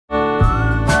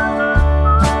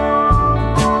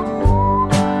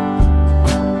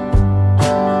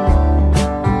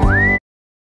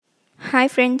Hi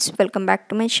friends, welcome back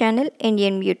to my channel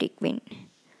Indian Beauty Queen.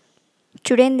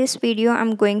 Today in this video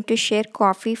I'm going to share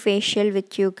coffee facial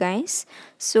with you guys.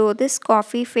 So this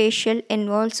coffee facial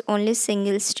involves only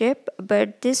single step,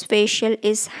 but this facial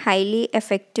is highly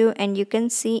effective and you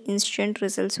can see instant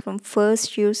results from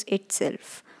first use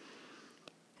itself.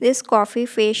 This coffee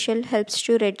facial helps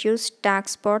to reduce dark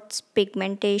spots,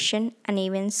 pigmentation,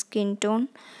 uneven skin tone,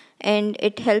 and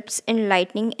it helps in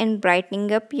lightening and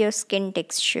brightening up your skin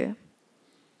texture.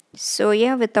 So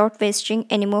yeah, without wasting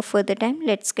any more further time,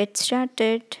 let's get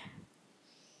started.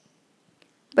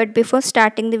 But before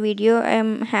starting the video, I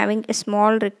am having a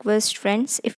small request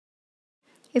friends.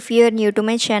 If you are new to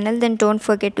my channel, then don't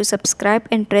forget to subscribe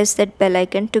and press that bell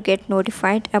icon to get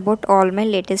notified about all my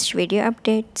latest video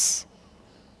updates.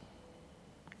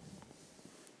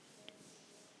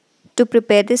 To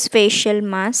prepare this facial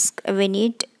mask, we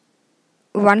need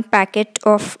 1 packet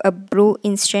of a brew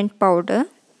instant powder,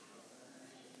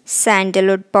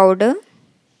 sandalwood powder,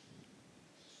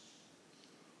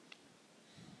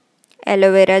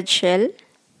 aloe vera gel,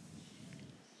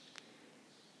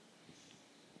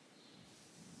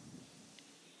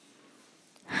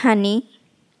 honey,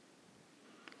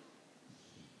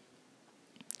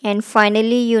 and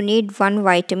finally you need 1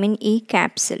 vitamin E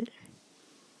capsule.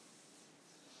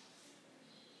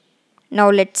 Now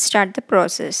let's start the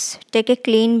process. Take a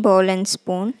clean bowl and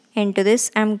spoon. Into this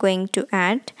I am going to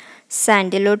add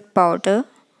sandalwood powder,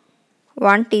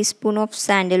 1 teaspoon of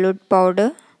sandalwood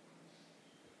powder.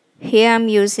 Here I am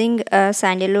using a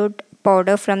sandalwood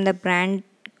powder from the brand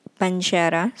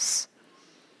Banjaras.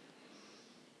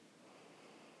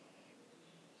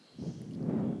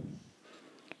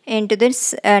 Into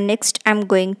this next I am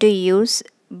going to use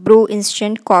brew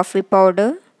instant coffee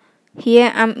powder.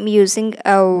 Here I am using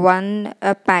one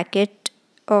packet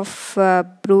of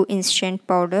brew instant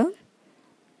powder.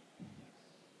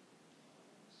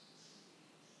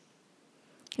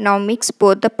 Now mix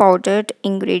both the powdered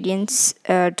ingredients,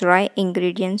 dry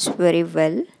ingredients very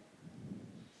well.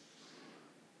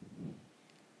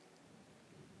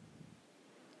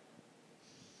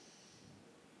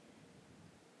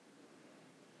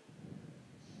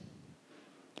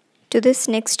 To this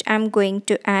next I am going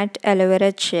to add aloe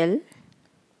vera gel.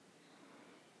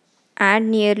 Add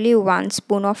nearly 1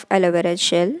 spoon of aloe vera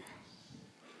gel.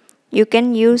 You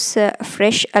can use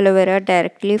fresh aloe vera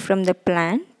directly from the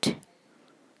plant.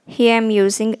 Here I am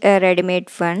using a ready-made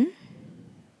one.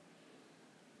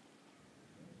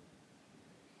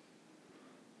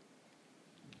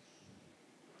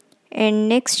 And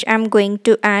next I am going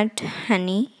to add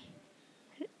honey.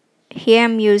 Here I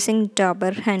am using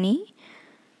Dabur honey.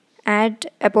 Add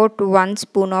about 1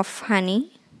 spoon of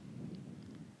honey.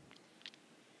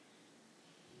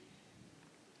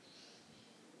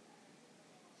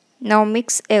 Now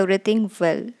mix everything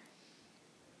well.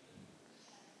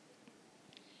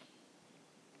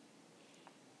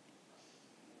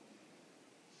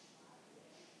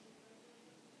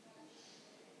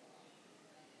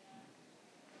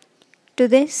 To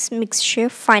this mixture,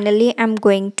 finally I am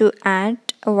going to add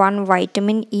 1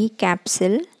 vitamin E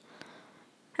capsule.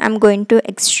 I am going to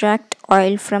extract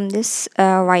oil from this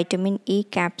vitamin E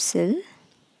capsule.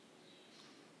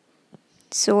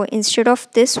 So instead of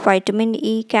this vitamin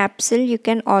E capsule, you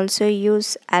can also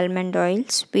use almond oil,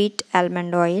 sweet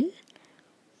almond oil.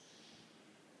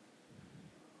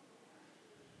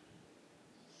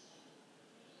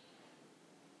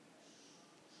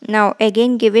 Now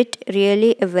again give it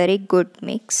really a very good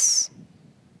mix.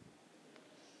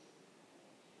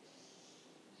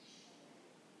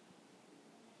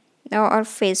 Now our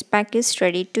face pack is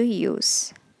ready to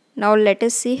use. Now let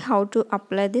us see how to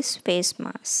apply this face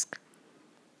mask.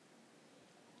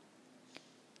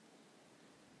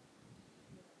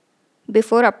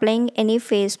 Before applying any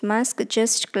face mask,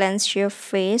 just cleanse your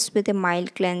face with a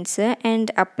mild cleanser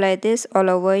and apply this all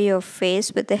over your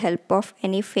face with the help of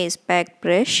any face pack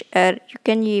brush, or you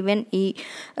can even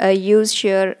use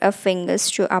your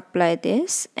fingers to apply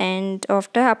this. And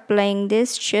after applying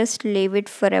this, just leave it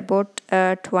for about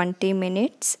 20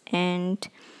 minutes and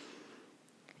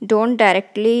don't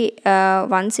directly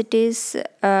once it is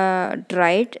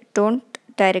dried, don't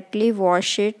directly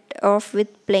wash it off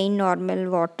with plain normal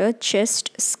water.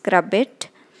 Just scrub it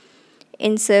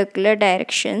in circular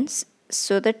directions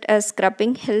so that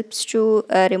scrubbing helps to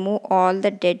remove all the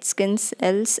dead skin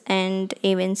cells and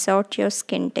evens out your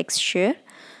skin texture.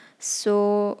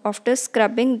 So after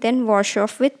scrubbing, then wash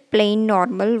off with plain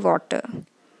normal water.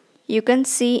 You can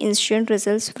see instant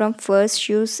results from first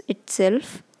use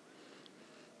itself.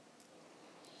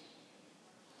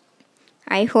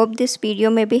 I hope this video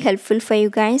may be helpful for you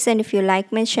guys, and if you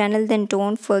like my channel then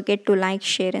don't forget to like,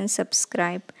 share and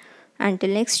subscribe.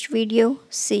 Until next video,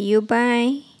 see you,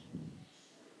 bye.